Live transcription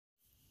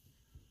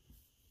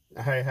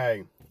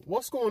Hey,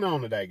 what's going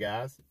on today,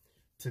 guys?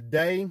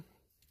 Today,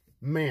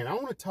 man, I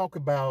want to talk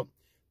about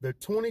the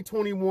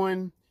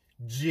 2021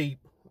 Jeep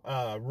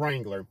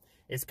Wrangler.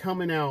 It's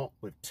coming out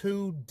with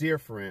two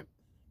different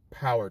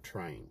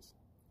powertrains.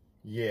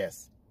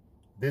 Yes,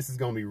 this is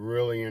going to be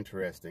really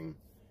interesting.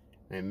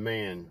 And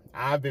man,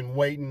 I've been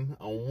waiting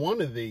on one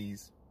of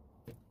these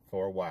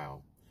for a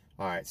while.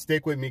 All right,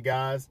 stick with me,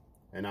 guys,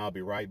 and I'll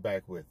be right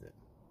back with it.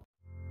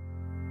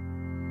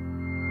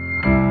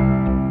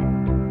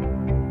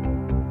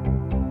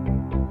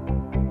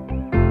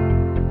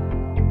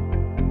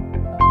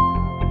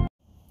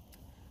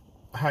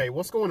 Hey,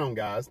 what's going on,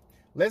 guys?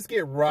 Let's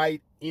get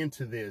right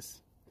into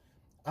this.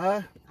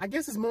 I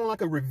guess it's more like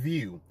a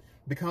review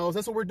because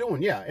that's what we're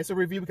doing. Yeah, it's a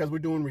review because we're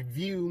doing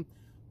review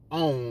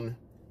on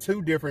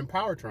two different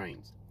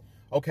powertrains.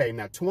 Okay,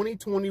 now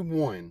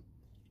 2021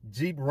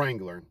 Jeep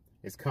Wrangler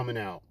is coming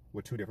out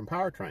with two different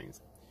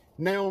powertrains.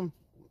 Now,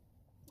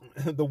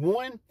 the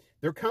one,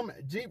 they're coming,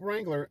 Jeep,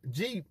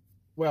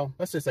 well,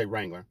 let's just say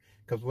Wrangler,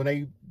 because when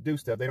they do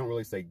stuff, they don't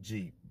really say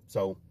Jeep.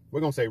 So we're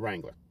going to say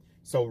Wrangler.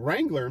 So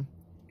Wrangler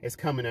is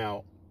coming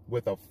out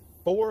with a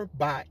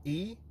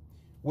 4xe,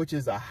 which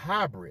is a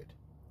hybrid.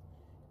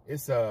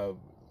 It's a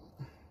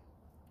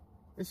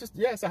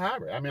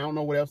hybrid. I mean, I don't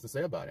know what else to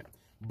say about it.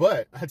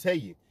 But I tell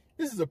you,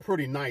 this is a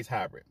pretty nice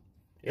hybrid.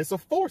 It's a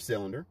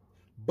 4-cylinder,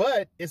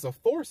 but it's a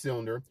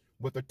 4-cylinder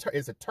with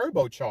it's a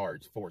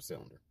turbocharged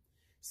 4-cylinder.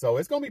 So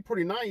it's gonna be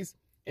pretty nice,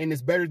 and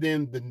it's better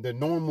than the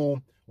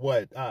normal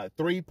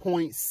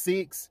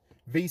 3.6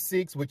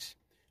 V6, which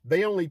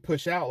they only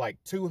push out like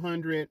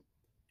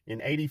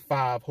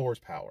 285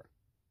 horsepower.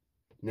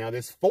 Now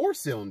this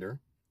 4-cylinder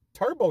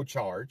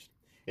turbocharged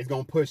is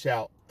going to push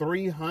out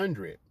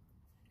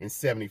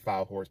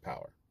 375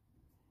 horsepower.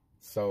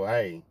 So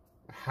hey,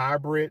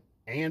 hybrid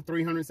and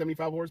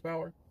 375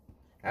 horsepower,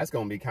 that's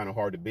going to be kind of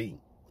hard to beat.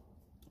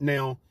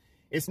 Now,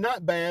 it's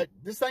not bad.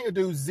 This thing will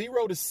do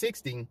 0 to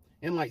 60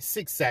 in like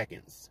 6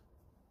 seconds.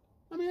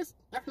 I mean,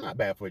 that's not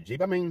bad for a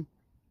Jeep. I mean,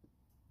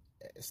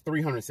 it's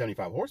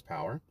 375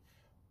 horsepower,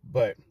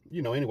 but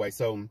you know, anyway,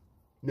 so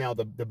now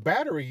the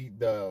battery,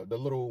 the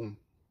little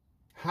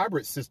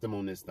hybrid system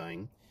on this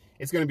thing,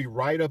 it's going to be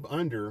right up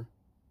under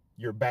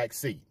your back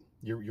seat,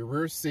 your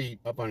rear seat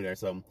up under there.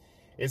 So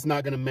it's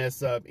not going to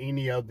mess up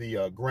any of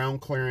the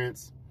ground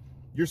clearance.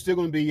 You're still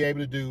going to be able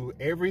to do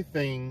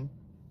everything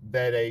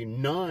that a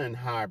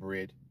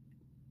non-hybrid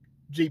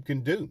Jeep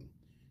can do.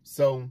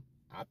 So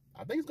I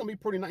think it's going to be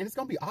pretty nice. And it's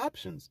going to be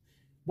options.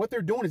 What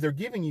they're doing is they're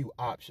giving you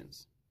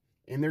options,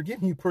 and they're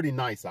giving you pretty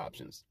nice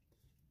options.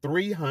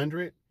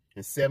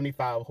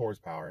 375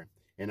 horsepower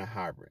in a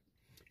hybrid.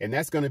 And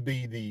that's going to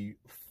be the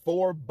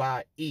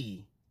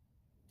 4xe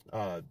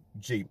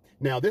Jeep.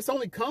 Now, this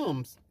only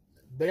comes,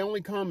 they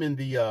only come in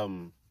the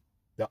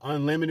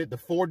unlimited, the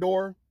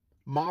 4-door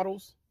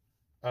models.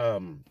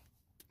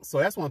 So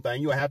that's one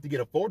thing. You'll have to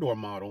get a 4-door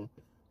model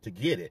to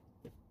get it.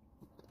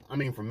 I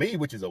mean, for me,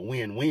 which is a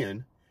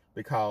win-win,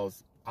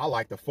 because I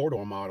like the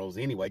 4-door models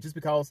anyway, just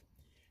because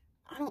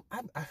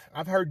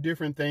I've heard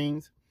different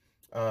things,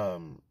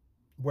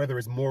 whether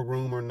it's more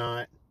room or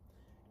not.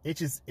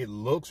 It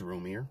looks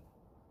roomier.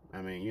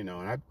 I mean, you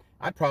know, and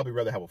I'd probably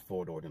rather have a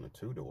 4-door than a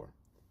 2-door.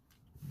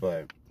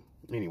 But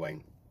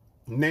anyway,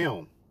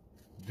 now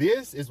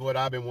this is what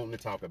I've been wanting to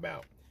talk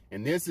about,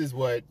 and this is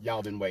what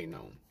y'all been waiting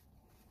on.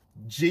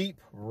 Jeep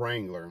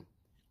Wrangler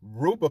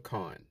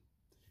Rubicon.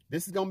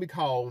 This is going to be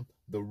called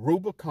the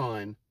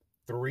Rubicon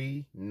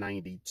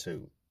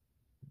 392.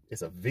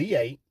 It's a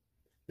V8.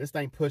 This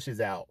thing pushes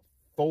out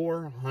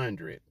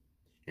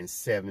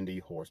 470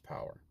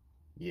 horsepower.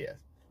 Yes,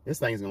 this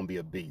thing's going to be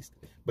a beast.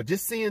 But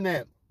just seeing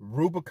that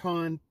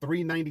Rubicon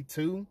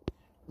 392,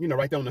 you know,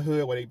 right there on the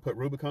hood where they put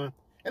Rubicon,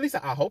 at least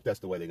I hope that's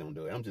the way they're going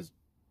to do it.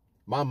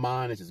 My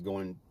mind is just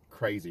going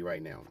crazy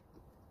right now.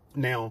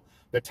 Now,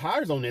 the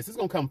tires on this is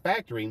going to come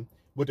factory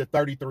with the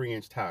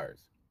 33-inch tires,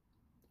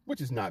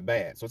 which is not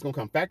bad. So it's going to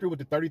come factory with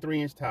the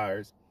 33-inch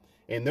tires,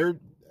 and they're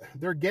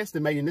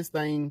guesstimating this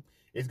thing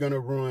is going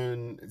to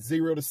run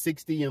 0 to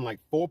 60 in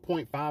like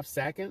 4.5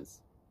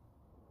 seconds.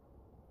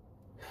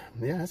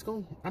 Yeah, that's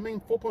going, I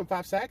mean,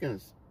 4.5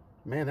 seconds,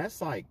 man,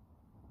 that's like,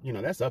 you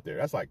know, that's up there.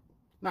 That's like,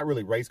 not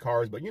really race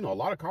cars, but you know, a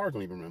lot of cars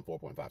don't even run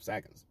 4.5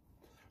 seconds.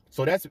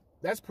 So that's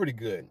pretty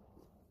good.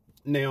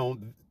 Now,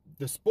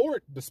 the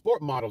sport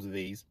models of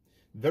these,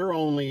 they're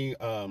only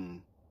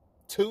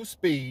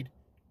 2-speed.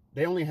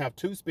 They only have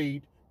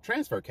 2-speed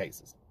transfer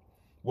cases.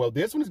 Well,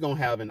 this one is going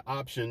to have an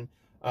option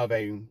of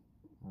a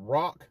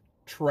rock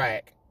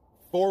track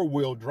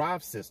 4-wheel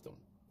drive system.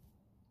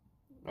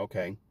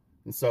 Okay,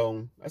 and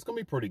so that's going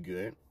to be pretty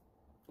good.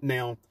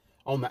 Now,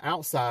 on the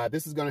outside,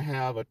 this is going to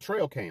have a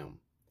trail cam.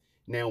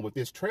 Now, with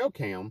this trail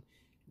cam,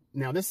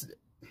 now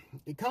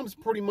it comes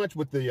pretty much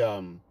with the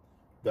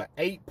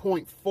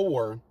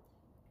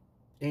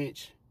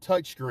 8.4-inch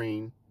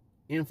touchscreen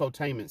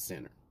infotainment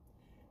center.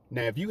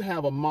 Now, if you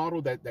have a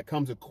model that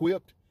comes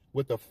equipped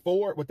with the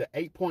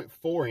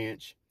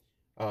 8.4-inch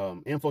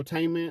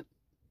infotainment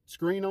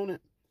screen on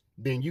it,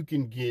 then you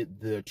can get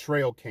the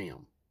trail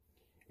cam.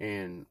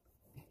 And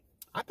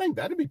I think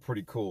that'd be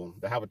pretty cool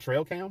to have a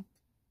trail cam.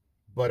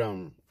 But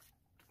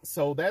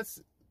so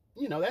that's,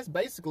 you know, that's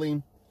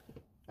basically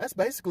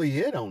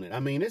it on it. I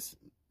mean, it's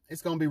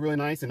gonna be really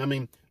nice, and I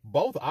mean,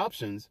 both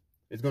options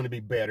is gonna be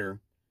better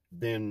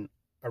than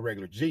a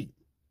regular Jeep,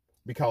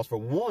 because for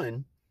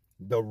one,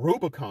 the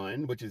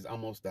Rubicon, which is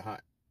almost the high,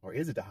 or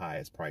is it the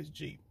highest priced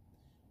Jeep?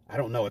 I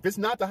don't know. If it's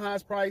not the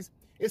highest price,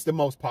 it's the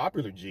most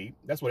popular Jeep.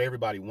 That's what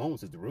everybody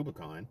wants, is the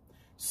Rubicon.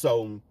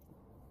 So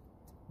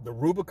the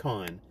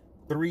Rubicon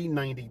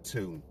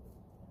 392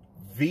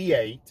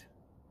 V8,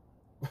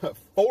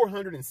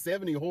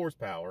 470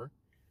 horsepower.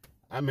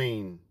 I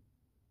mean,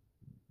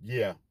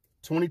 yeah,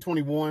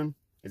 2021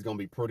 is going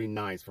to be pretty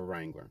nice for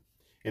Wrangler.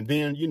 And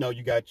then, you know,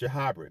 you got your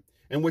hybrid,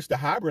 in which the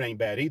hybrid ain't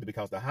bad either,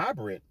 because the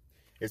hybrid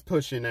is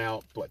pushing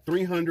out, what,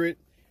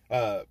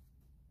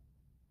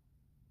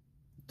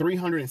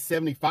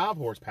 375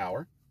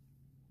 horsepower.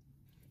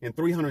 And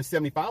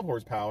 375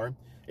 horsepower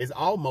is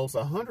almost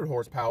 100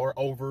 horsepower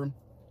over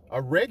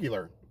a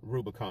regular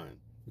Rubicon,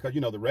 because,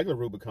 you know, the regular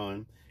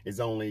Rubicon is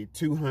only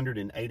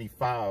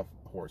 285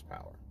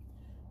 horsepower.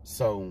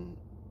 So,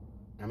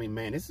 I mean,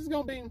 man, this is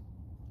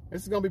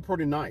gonna be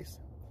pretty nice.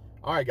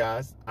 All right,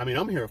 guys. I mean,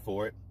 I'm here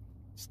for it.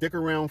 Stick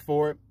around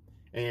for it,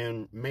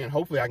 and man,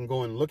 hopefully I can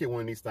go and look at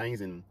one of these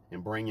things and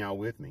bring y'all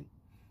with me.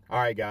 All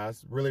right,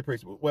 guys. Really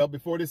appreciate it. Well,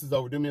 before this is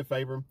over, do me a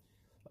favor: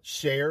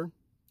 share,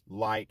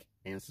 like,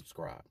 and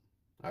subscribe.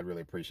 I'd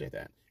really appreciate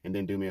that. And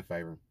then do me a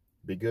favor: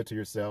 be good to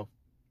yourself,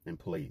 and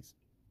please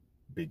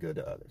be good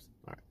to others.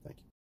 All right, thank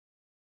you.